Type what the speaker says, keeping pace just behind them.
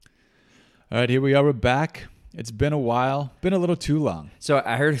All right, here we are. We're back. It's been a while. Been a little too long. So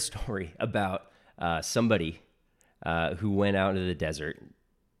I heard a story about somebody who went out into the desert,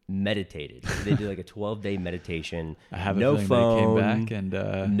 meditated. They did like a 12-day meditation. I have no a feeling phone, they came back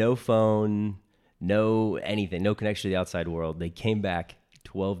and... no phone, no anything, no connection to the outside world. They came back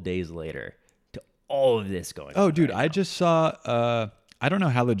 12 days later to all of this going on. Oh, dude, right I now. just saw... I don't know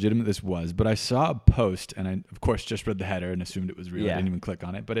how legitimate this was, but I saw a post, and I, of course, just read the header and assumed it was real. Yeah. I didn't even click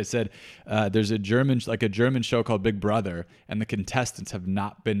on it, but it said there's a German show called Big Brother, and the contestants have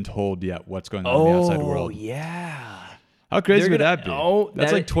not been told yet what's going on in the outside world. Oh, yeah. How crazy They're would gonna- that be? oh, That's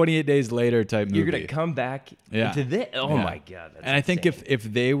that- like 28 days later type movie. You're going to come back into this? Oh, Yeah. my God. That's and I think insane. if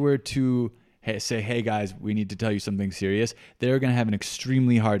they were to say, hey, guys, we need to tell you something serious, they're going to have an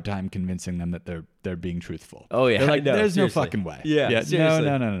extremely hard time convincing them that they're being truthful. Oh, yeah. They're like, No, there's seriously. no fucking way. Yeah, seriously.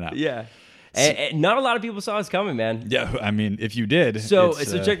 No. Yeah. And not a lot of people saw us coming, man. Yeah, I mean, if you did. So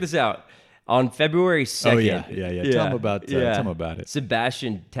it's, check this out. On February 2nd. Oh, yeah. Tell them about it.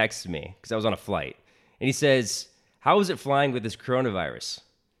 Sebastian texted me because I was on a flight. And he says, how is it flying with this coronavirus?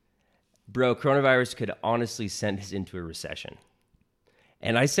 Bro, coronavirus could honestly send us into a recession.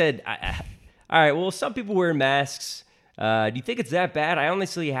 And I said, all right, well, some people wear masks. Do you think it's that bad? I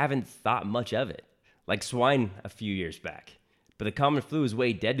honestly haven't thought much of it. Like swine a few years back. But the common flu is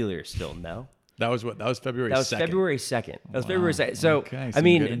way deadlier still, no? That was February 2nd. That was February 2nd. That was February 2nd. So, Okay, I some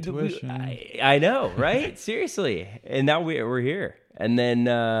mean, good intuition. I know, right? Seriously. And now we're here. And then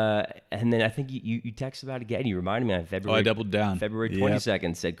I think you texted about it again. You reminded me on February. Oh, I doubled down. February Yep.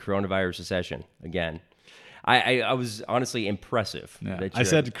 22nd said coronavirus recession again. I was honestly impressive. Yeah. That I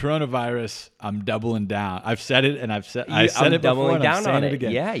said coronavirus. I'm doubling down. I've said it, and I said I'm it before, doubling and I'm down saying on it it.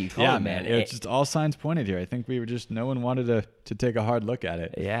 again. Yeah, you called it, man. It's just all signs pointed here. I think we were no one wanted to take a hard look at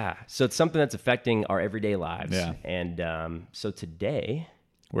it. Yeah. So it's something that's affecting our everyday lives. Yeah. And so today,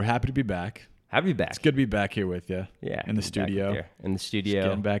 We're happy to be back. happy to be back. It's good to be back here with you. Yeah. in the to be back studio. here. In the Just studio.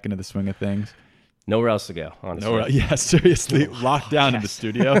 getting back into the swing of things. Nowhere else to go, honestly. Yeah, seriously, locked down in the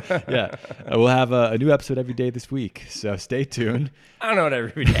studio. Yeah, we'll have a new episode every day this week, so stay tuned. I don't know what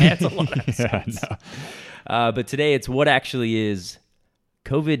every day. That's a lot of Yeah, episodes. no. But today it's what actually is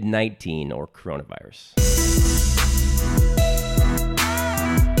COVID-19 or coronavirus.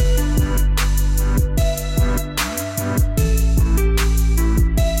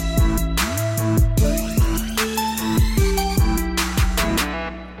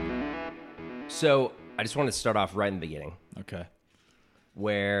 So I just wanted to start off right in the beginning Okay.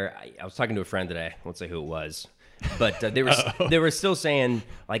 where I was talking to a friend today. I won't say who it was. But they were still saying,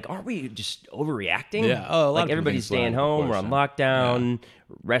 like, aren't we just overreacting? Yeah. Oh, a lot of like people everybody's think so, staying of home. We're course, on yeah. lockdown.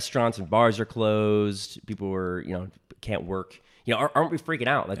 Restaurants and bars are closed. People were, can't work. Aren't we freaking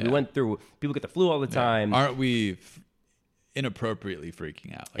out? Like we went through. People get the flu all the time. Aren't we inappropriately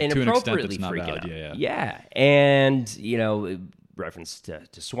freaking out? Like, to an extent Inappropriately that's not freaking valid. out. Yeah. And reference to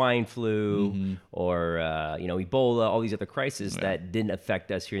swine flu or Ebola, all these other crises that didn't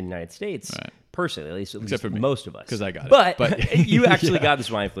affect us here in the United States. Right. Personally, at least for me, most of us, 'cause I got it. But you actually Yeah. got the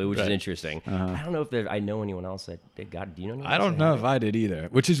swine flu, which is Right. interesting. I don't know if I know anyone else that got it. Do you know anyone I else don't that know had if I did either,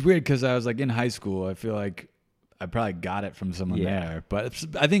 which is weird because I was like in high school. I feel like I probably got it from someone Yeah. there, but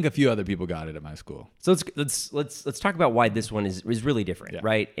I think a few other people got it at my school. So let's talk about why this one is really different, Yeah.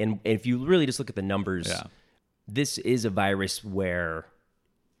 right? And if you really just look at the numbers, Yeah. this is a virus where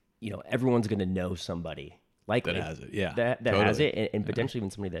everyone's going to know somebody likely That has it, yeah, that totally. has it, and potentially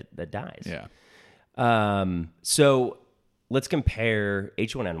even somebody that dies. Yeah. So let's compare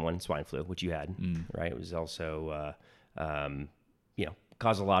H1N1 swine flu, which you had, right? It was also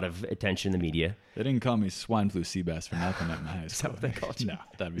caused a lot of attention in the media. They didn't call me swine flu sea bass for nothing at my high school. what they called you? No,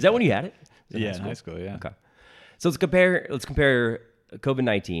 that'd be Is that when you had it? Yeah, in high school. Yeah. Okay. So let's compare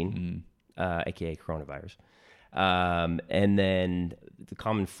COVID-19, aka coronavirus, and then the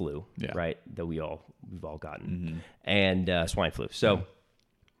common flu, Yeah. right? That we've all gotten, and swine flu. So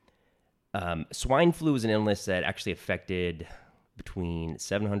swine flu is an illness that actually affected between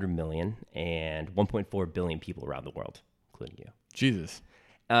 700 million and 1.4 billion people around the world, including you. Jesus.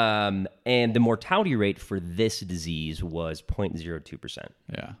 And the mortality rate for this disease was 0.02%.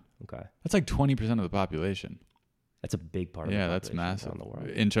 Yeah. Okay. That's like 20% of the population. That's a big part of Yeah, the that's population massive around the world.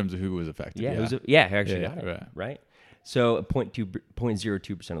 in terms of who was affected. Yeah, Yeah. it actually Yeah, got it, right. right? So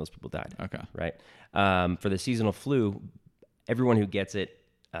 0.02% of those people died. Okay. Right? For the seasonal flu, everyone who gets it,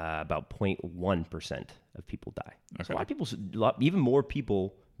 about 0.1% of people die. Okay. So a lot of people, even more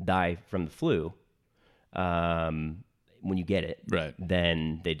people die from the flu when you get it Right.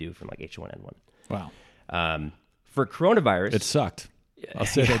 than they do from like H1N1. Wow. For coronavirus, It sucked. I'll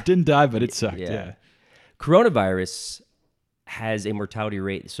say that. Didn't die, but it sucked. Yeah. Coronavirus has a mortality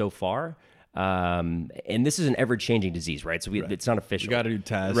rate so far And this is an ever-changing disease, right? So it's not official. You got to do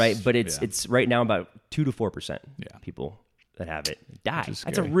tests, right? But it's right now about 2 to 4% people that have it die.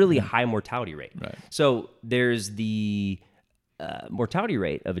 That's a really high mortality rate. Right. So there's the mortality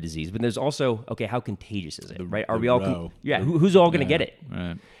rate of a disease, but there's also, okay, how contagious is it, right? Are we all, who's all going to get it?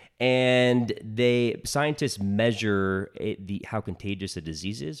 Right. And scientists measure how contagious a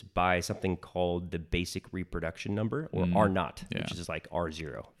disease is by something called the basic reproduction number, or R naught, which is like R0 if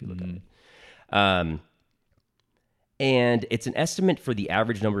you look at it. And it's an estimate for the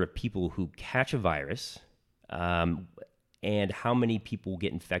average number of people who catch a virus, and how many people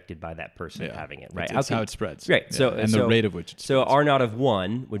get infected by that person having it, right? It's how it spreads. Right. Yeah. And the rate of which it spreads. So R naught of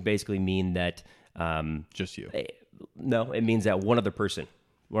 1 would basically mean that... just you. No, it means that one other person's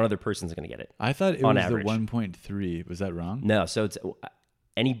going to get it. I thought it on was average. the 1.3. Was that wrong? No, so it's...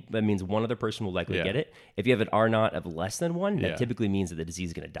 that means one other person will likely get it. If you have an R naught of less than 1, that typically means that the disease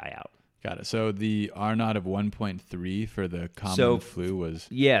is going to die out. Got it. So the R naught of 1.3 for the common flu was...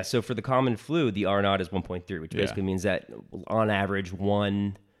 Yeah, so for the common flu, the R naught is 1.3, which basically means that on average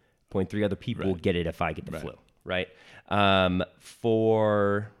 1.3 other people get it if I get the flu, right?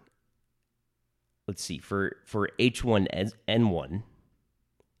 For H1N1,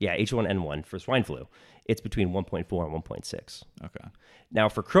 H1N1 for swine flu, it's between 1.4 and 1.6. Okay. Now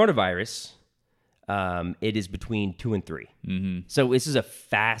for coronavirus, it is between 2 and 3. Mm-hmm. So this is a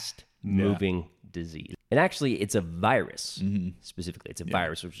fast-moving disease. And actually, it's a virus, specifically. It's a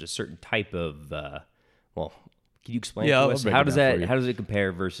virus, which is a certain type of, can you explain to us? How does it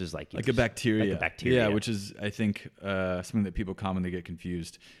compare versus like a bacteria? Like a bacteria. Yeah, which is, I think, something that people commonly get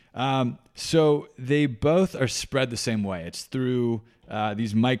confused. So they both are spread the same way. It's through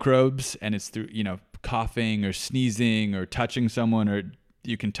these microbes, and it's through, coughing or sneezing or touching someone, or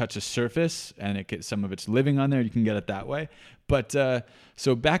you can touch a surface and it gets some of it's living on there. You can get it that way. But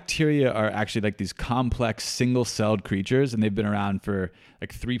so bacteria are actually like these complex single-celled creatures, and they've been around for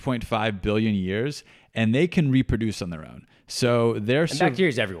like 3.5 billion years, and they can reproduce on their own. So bacteria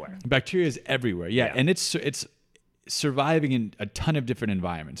is everywhere. Bacteria is everywhere. Yeah. And it's surviving in a ton of different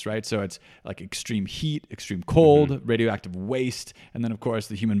environments, right? So it's like extreme heat, extreme cold, radioactive waste, and then of course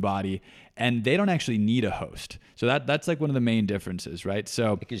the human body. And they don't actually need a host. So that's like one of the main differences, right?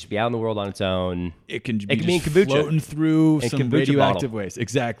 So it can just be out in the world on its own. It can be just floating through some radioactive waste.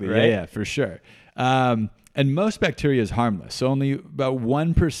 Exactly. Right? Yeah, for sure. And most bacteria is harmless. So only about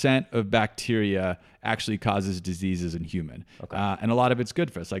 1% of bacteria actually causes diseases in human. Okay. And a lot of it's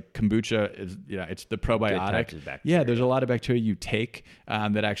good for us. Like kombucha is, it's the probiotic. Yeah, there's a lot of bacteria you take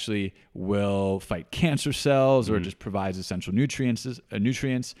that actually will fight cancer cells or just provides essential nutrients.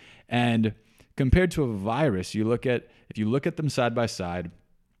 And compared to a virus, if you look at them side by side,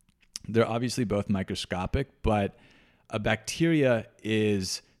 they're obviously both microscopic, but a bacteria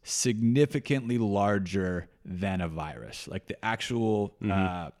is significantly larger than a virus. Like the actual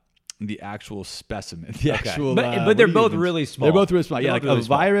specimen, but they're both really small. They're both really small. Yeah, like a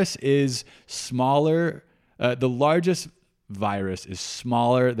virus is smaller. The largest virus is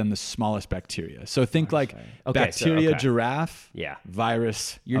smaller than the smallest bacteria. So think bacteria, giraffe,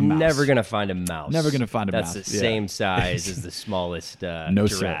 virus. You're never going to find a mouse. Never going to find a mouse. That's the same size as the smallest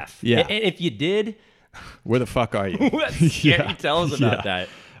giraffe. Sir. Yeah. And if you did, where the fuck are you? Tell us about that.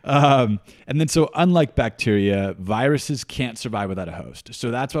 And then so unlike bacteria, viruses can't survive without a host.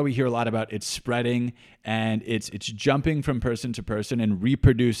 So that's why we hear a lot about it spreading, and it's jumping from person to person and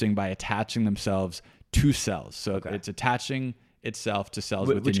reproducing by attaching themselves to cells. So it's attaching itself to cells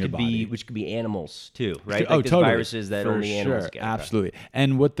within your body. Which could be animals too, right? Like totally. Viruses that only animals get. Absolutely.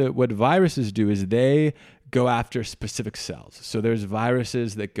 And what viruses do is they go after specific cells. So there's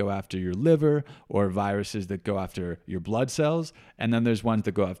viruses that go after your liver, or viruses that go after your blood cells, and then there's ones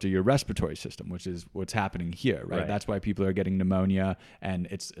that go after your respiratory system, which is what's happening here, right? That's why people are getting pneumonia, and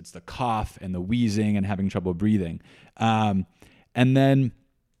it's the cough and the wheezing and having trouble breathing. And then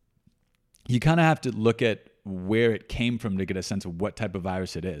you kind of have to look at where it came from to get a sense of what type of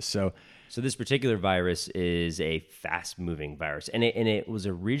virus it is. So this particular virus is a fast-moving virus, and it was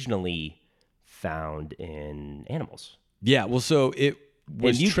originally found in animals. Yeah, well, so it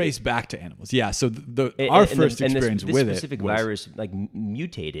was traced back to animals. Yeah, so our first experience with this specific virus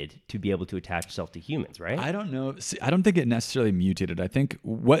mutated to be able to attach itself to humans, right? I don't know. I don't think it necessarily mutated. I think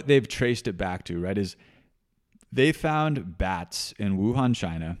what they've traced it back to, right, is they found bats in Wuhan,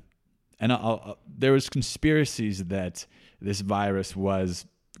 China, and there was conspiracies that this virus was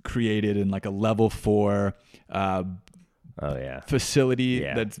created in like a level 4 facility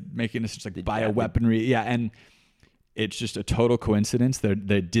that's making this just like bioweaponry. Yeah, and it's just a total coincidence that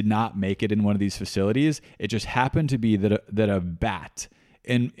they did not make it in one of these facilities. It just happened to be that a bat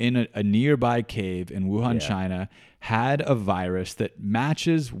in a nearby cave in Wuhan, China, had a virus that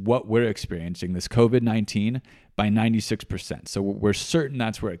matches what we're experiencing, this COVID-19, by 96%. So we're certain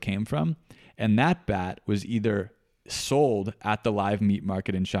that's where it came from. And that bat was either sold at the live meat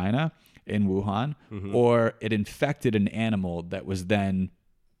market in China, in Wuhan, or it infected an animal that was then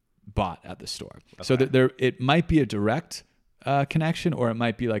bought at the store. Okay. So that it might be a direct connection, or it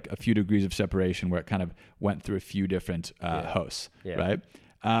might be like a few degrees of separation where it kind of went through a few different hosts, right?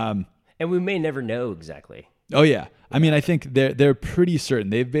 And we may never know exactly. Oh yeah, I mean, I think they're pretty certain.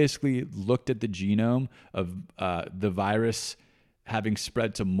 They've basically looked at the genome of the virus having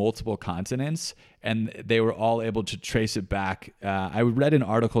spread to multiple continents, and they were all able to trace it back. I read an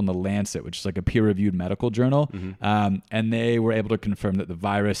article in The Lancet, which is like a peer-reviewed medical journal, and they were able to confirm that the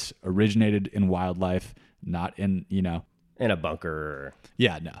virus originated in wildlife, not in in a bunker.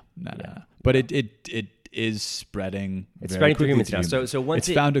 Yeah, no. But it is spreading. It's spreading through humans now. So once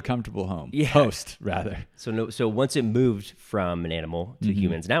it's found a comfortable host rather. So once it moved from an animal to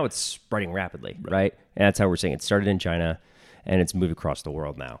humans, now it's spreading rapidly, right? And that's how we're saying it started in China, and it's moved across the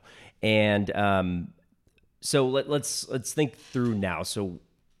world now. And so let's think through now. So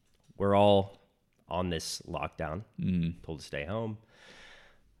we're all on this lockdown, told to stay home.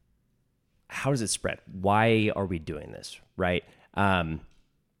 How does it spread? Why are we doing this, right?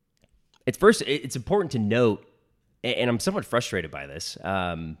 It's important to note, and I'm somewhat frustrated by this.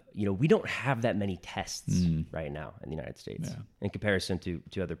 We don't have that many tests right now in the United States in comparison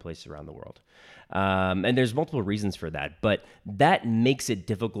to other places around the world. And there's multiple reasons for that, but that makes it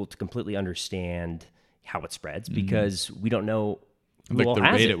difficult to completely understand how it spreads because we don't know the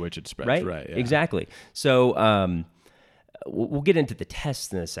rate at which it spreads, right? Yeah. Exactly. So we'll get into the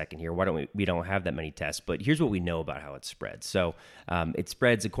tests in a second here. Why don't we don't have that many tests, but here's what we know about how it spreads. So it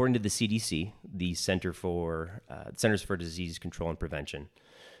spreads according to the CDC, the Centers for Disease Control and Prevention,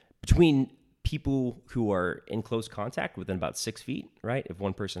 between people who are in close contact within about 6 feet, right? If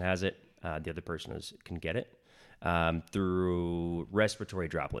one person has it, the other person can get it through respiratory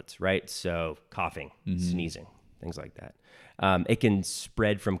droplets, right? So coughing, sneezing, things like that. It can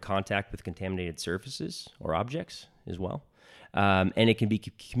spread from contact with contaminated surfaces or objects as well. And it can be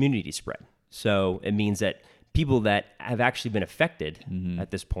community spread. So it means that people that have actually been affected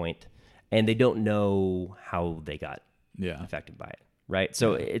at this point, and they don't know how they got affected by it, right?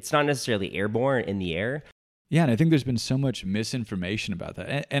 So it's not necessarily airborne in the air. Yeah, and I think there's been so much misinformation about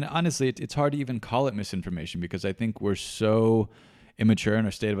that. And honestly, it's hard to even call it misinformation because I think we're so immature in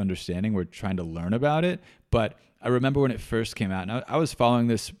our state of understanding. We're trying to learn about it. But I remember when it first came out, and I was following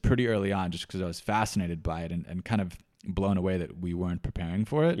this pretty early on just because I was fascinated by it and kind of blown away that we weren't preparing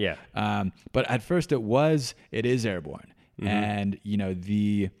for it. Yeah. But at first it is airborne. And,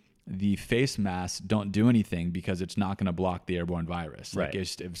 the face masks don't do anything because it's not going to block the airborne virus. Right. Like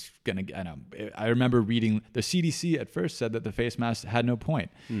it's going to, I remember reading the CDC at first said that the face mask had no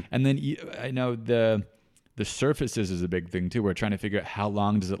point. And then I know the surfaces is a big thing too. We're trying to figure out how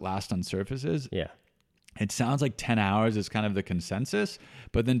long does it last on surfaces. Yeah. It sounds like 10 hours is kind of the consensus.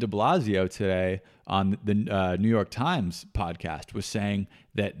 But then de Blasio today on the New York Times podcast was saying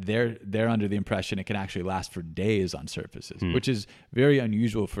that they're under the impression it can actually last for days on surfaces, which is very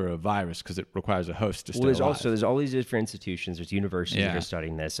unusual for a virus because it requires a host to stay alive. There's all these different institutions, there's universities that are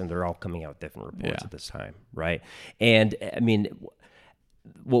studying this, and they're all coming out with different reports at this time, right? And I mean,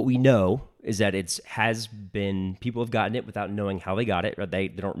 what we know is that people have gotten it without knowing how they got it, or they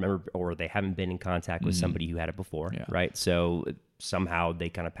don't remember, or they haven't been in contact with somebody who had it before, right? So somehow they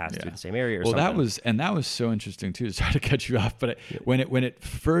kind of passed through the same area or something. That was so interesting too. Sorry to cut you off, but when it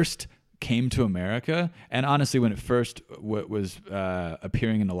first came to America, and honestly, when it first was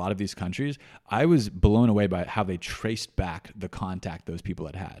appearing in a lot of these countries, I was blown away by how they traced back the contact those people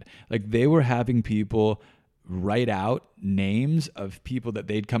had. Like they were having people write out names of people that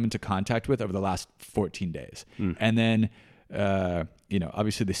they'd come into contact with over the last 14 days. And then,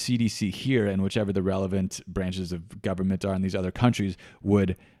 obviously the CDC here and whichever the relevant branches of government are in these other countries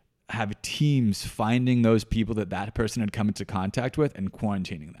would have teams finding those people that person had come into contact with and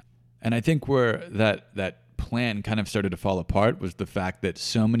quarantining them. And I think where that plan kind of started to fall apart was the fact that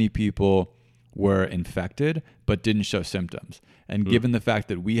so many people were infected but didn't show symptoms. And given the fact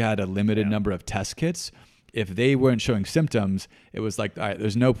that we had a limited number of test kits, if they weren't showing symptoms, it was like, all right,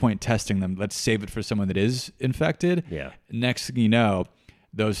 there's no point testing them. Let's save it for someone that is infected. Yeah. Next thing you know,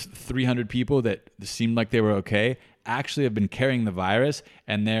 those 300 people that seemed like they were okay actually have been carrying the virus,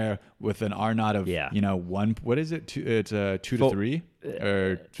 and they're with an R naught of, one, what is it? It's 2 to 3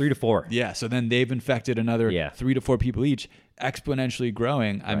 or 3 to 4. Yeah. So then they've infected another 3 to 4 people each, exponentially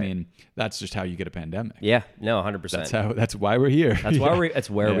growing. Right. I mean, that's just how you get a pandemic. Yeah. No, 100%. That's why we're here. That's why we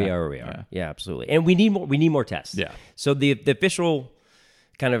are. Yeah, absolutely. And we need more tests. Yeah. So the official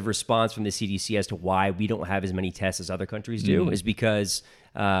kind of response from the CDC as to why we don't have as many tests as other countries do is because,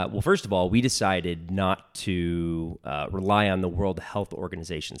 first of all, we decided not to rely on the World Health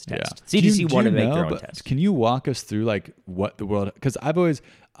Organization's test. Yeah. CDC wanted to make their own test. Can you walk us through like what the world? Because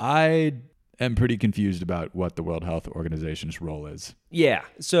I am pretty confused about what the World Health Organization's role is. Yeah.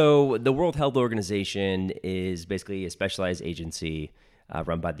 So the World Health Organization is basically a specialized agency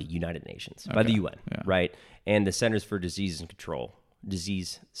run by the United Nations, by the UN, right? And the Centers for Disease Control.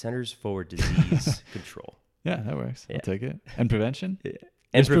 Yeah, that works. I'll take it. And prevention? Yeah.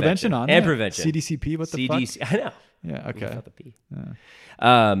 And prevention on there? And prevention. CDCP, what the fuck? I know. Yeah, okay. Without the P.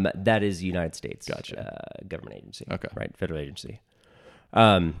 That is the United States government agency. Okay. Right, federal agency.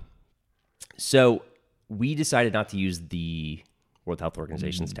 So we decided not to use the World Health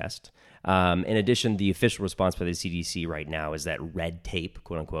Organization's test. In addition, the official response by the CDC right now is that red tape,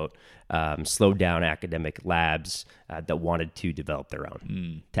 quote unquote, slowed down academic labs that wanted to develop their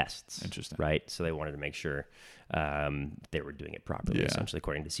own tests. Interesting. Right? So they wanted to make sure they were doing it properly, essentially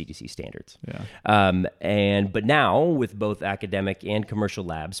according to CDC standards. Yeah. But now with both academic and commercial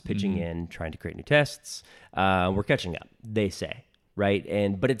labs pitching in, trying to create new tests, we're catching up, they say. Right.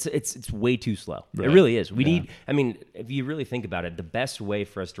 But it's way too slow. Right. It really is. We need, I mean, if you really think about it, the best way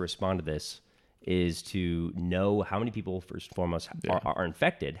for us to respond to this is to know how many people, first and foremost, are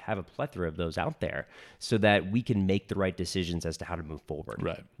infected, have a plethora of those out there so that we can make the right decisions as to how to move forward.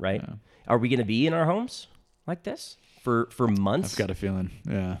 Right. Yeah. Are we going to be in our homes like this for months? I've got a feeling.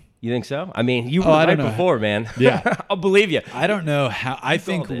 Yeah. You think so? I mean, you were right before, man. Yeah. I'll believe you. I don't know how. I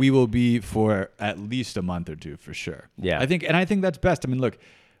think we will be for at least a month or two for sure. Yeah. I think that's best. I mean, look,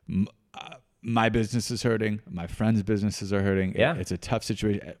 my business is hurting. My friends' businesses are hurting. Yeah. It's a tough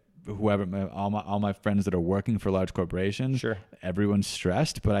situation. All my friends that are working for large corporations, everyone's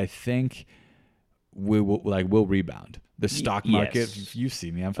stressed, but I think we'll rebound. The stock market, you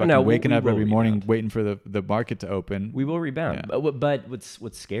see me. I'm fucking waking up every morning waiting for the market to open. We will rebound. Yeah. But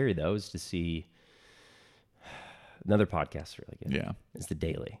what's scary, though, is to see another podcast really good. Yeah. It's The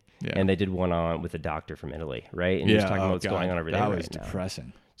Daily. Yeah. And they did one on with a doctor from Italy, right? And he was talking about what's going on over there That right was depressing.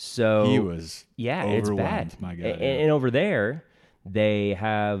 Now. So he was it's bad. My God. And over there, they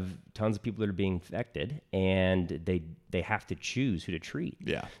have tons of people that are being infected, and they have to choose who to treat.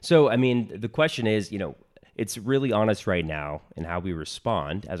 Yeah. So, I mean, the question is, it's really on us right now in how we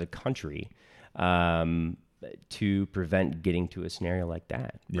respond as a country to prevent getting to a scenario like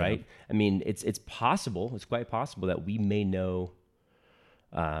that, right? I mean, it's possible, it's quite possible that we may know,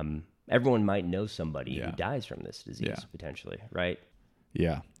 everyone might know somebody who dies from this disease potentially, right?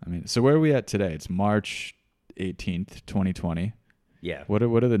 Yeah. I mean, so where are we at today? It's March 18th, 2020. Yeah. What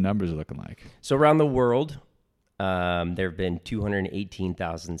are the numbers looking like? So around the world, there have been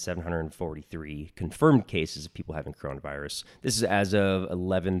 218,743 confirmed cases of people having coronavirus. This is as of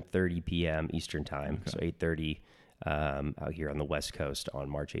 11:30 p.m. Eastern time, so 8:30 out here on the West Coast on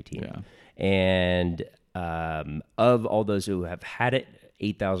March 18th. Yeah. And of all those who have had it,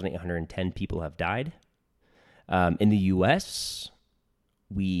 8,810 people have died. In the U.S.,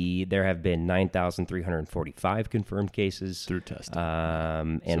 there have been 9,345 confirmed cases through testing,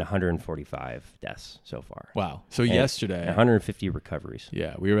 and 145 deaths so far. Wow! So yesterday, 150 recoveries.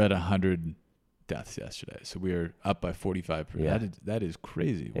 Yeah, we were at 100 deaths yesterday, so we were up by 45%. Yeah. That is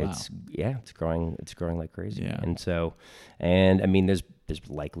crazy. Wow! It's growing like crazy. Yeah, and I mean, there's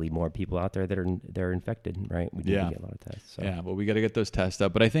likely more people out there that are infected, right? We need to get a lot of tests. So. Yeah, well, we got to get those tests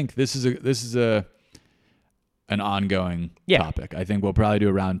up, but I think this is an ongoing topic. I think we'll probably do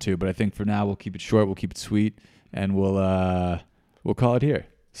a round 2, but I think for now we'll keep it short, we'll keep it sweet, and we'll call it here.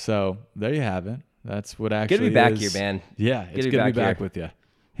 So there you have it. That's what actually good to be back here, man. Yeah, it's good to be back with you.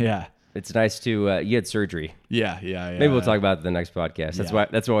 Yeah. It's nice to you had surgery. Yeah. Maybe we'll talk about it in the next podcast.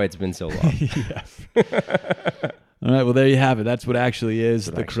 That's why it's been so long. Yeah. All right, well there you have it. That's what actually is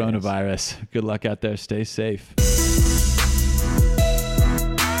the coronavirus. Good luck out there. Stay safe.